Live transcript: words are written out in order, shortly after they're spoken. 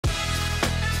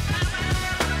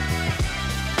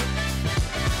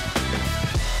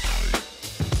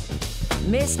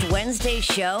Missed Wednesday's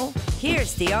show?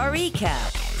 Here's the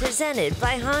recap, presented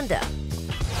by Honda.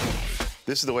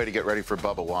 This is the way to get ready for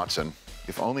Bubba Watson.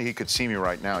 If only he could see me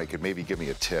right now, he could maybe give me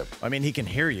a tip. I mean, he can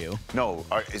hear you. No,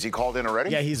 is he called in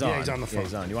already? Yeah, he's on. Yeah, he's on the phone. Yeah,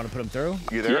 he's on. You want to put him through?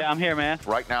 You there? Yeah, I'm here, man.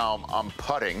 Right now, I'm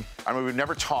putting. I mean, we've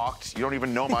never talked. You don't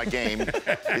even know my game.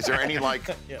 Is there any,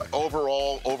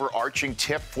 overall overarching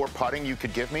tip for putting you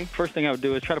could give me? First thing I would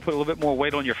do is try to put a little bit more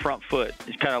weight on your front foot.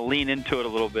 Just kind of lean into it a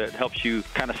little bit. Helps you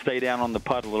kind of stay down on the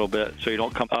putt a little bit so you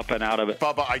don't come up and out of it.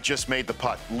 Bubba, I just made the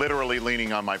putt, literally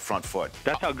leaning on my front foot.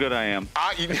 That's how good I am.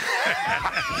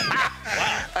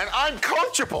 And I'm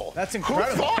coachable. That's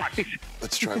incredible. Who thought?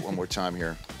 Let's try it one more time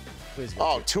here. Please go.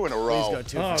 Oh, two in a row.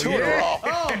 Please go Two in a row.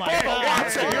 Oh, my God.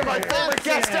 Watson, you're my favorite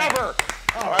guest ever.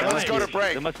 All right, let's go to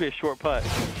break. It must be a short putt.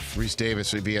 Rhys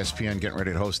Davis of ESPN getting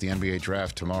ready to host the NBA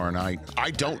draft tomorrow night.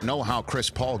 I don't know how Chris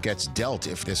Paul gets dealt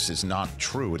if this is not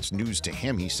true. It's news to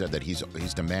him. He said that he's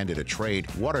demanded a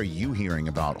trade. What are you hearing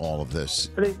about all of this?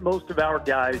 I think most of our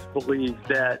guys believe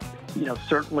that,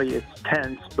 certainly it's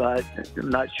tense, but I'm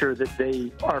not sure that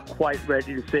they are quite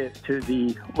ready to say it to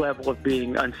the level of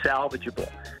being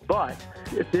unsalvageable. But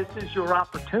if this is your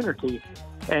opportunity,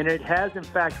 and it has, in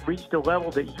fact, reached a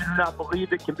level that you do not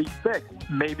believe it can be fixed,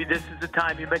 maybe this is the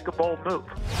time you make a bold move.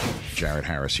 Jared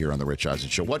Harris here on The Rich Eisen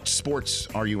Show. What sports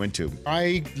are you into?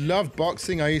 I love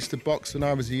boxing. I used to box when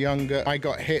I was younger. I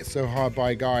got hit so hard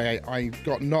by a guy, I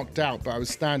got knocked out, but I was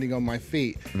standing on my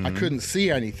feet. I couldn't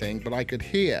see anything, but I could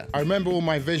hear. I remember all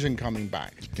my vision coming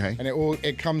back. Okay. And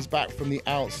it comes back from the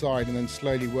outside and then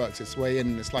slowly works its way in.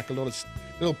 And it's like a lot of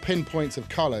little pinpoints of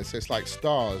color, so it's like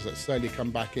stars that slowly come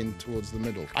back in towards the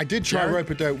middle. I did try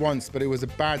rope-a-dope once, but it was a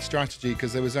bad strategy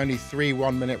because there was only 3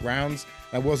 one-minute rounds,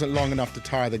 and it wasn't long enough to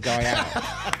tire the guy out.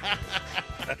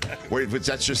 Wait, was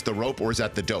that just the rope or is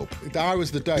that the dope? I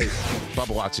was the dope.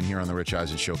 Bubba Watson here on The Rich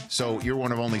Eisen Show. So you're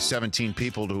one of only 17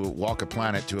 people to walk a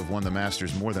planet to have won the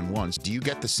Masters more than once. Do you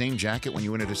get the same jacket when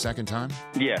you win it a second time?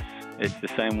 Yes, it's the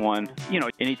same one.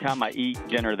 Anytime I eat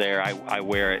dinner there, I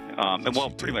wear it.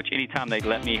 Pretty much anytime they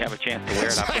let me have a chance to wear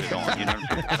it, I put it on. You know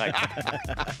what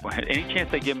I'm saying? Any chance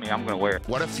they give me, I'm going to wear it.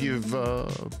 What if you've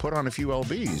put on a few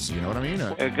LBs? You know what I mean?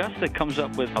 Augusta comes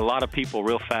up with a lot of people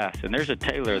real fast, and there's a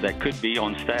tailor that could be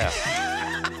on staff.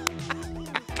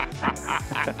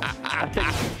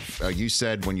 You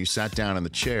said when you sat down in the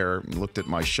chair and looked at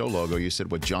my show logo, you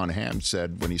said what John Hamm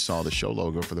said when he saw the show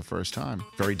logo for the first time.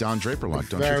 Very Don Draper-like,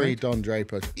 don't you think? Very Don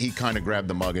Draper. He kind of grabbed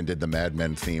the mug and did the Mad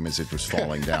Men theme as it was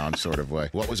falling down sort of way.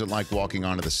 What was it like walking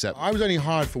onto the set? I was only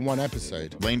hired for one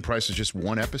episode. Lane Price is just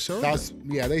one episode?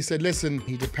 They said, listen,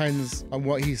 he depends on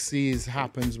what he sees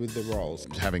happens with the roles.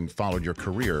 Having followed your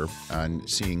career and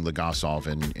seeing Legasov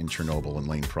in Chernobyl and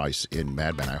Lane Price in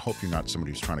Mad Men, I hope you're not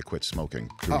somebody who's trying to quit smoking.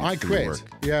 I quit.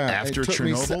 Yeah. After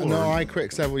Chernobyl? No, I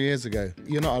quit several years ago.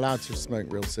 You're not allowed to smoke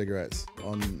real cigarettes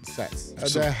on sets.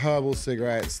 They're herbal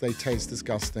cigarettes. They taste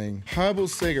disgusting. Herbal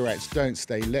cigarettes don't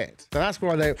stay lit. So that's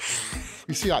why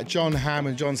you see like John Hamm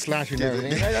and John Slattery and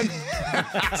everything.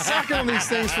 They're sucking on these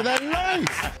things for their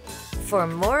life. For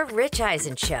more Rich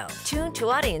Eisen Show, tune to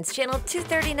Audience Channel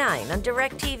 239 on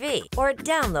DirecTV or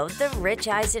download the Rich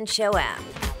Eisen Show app.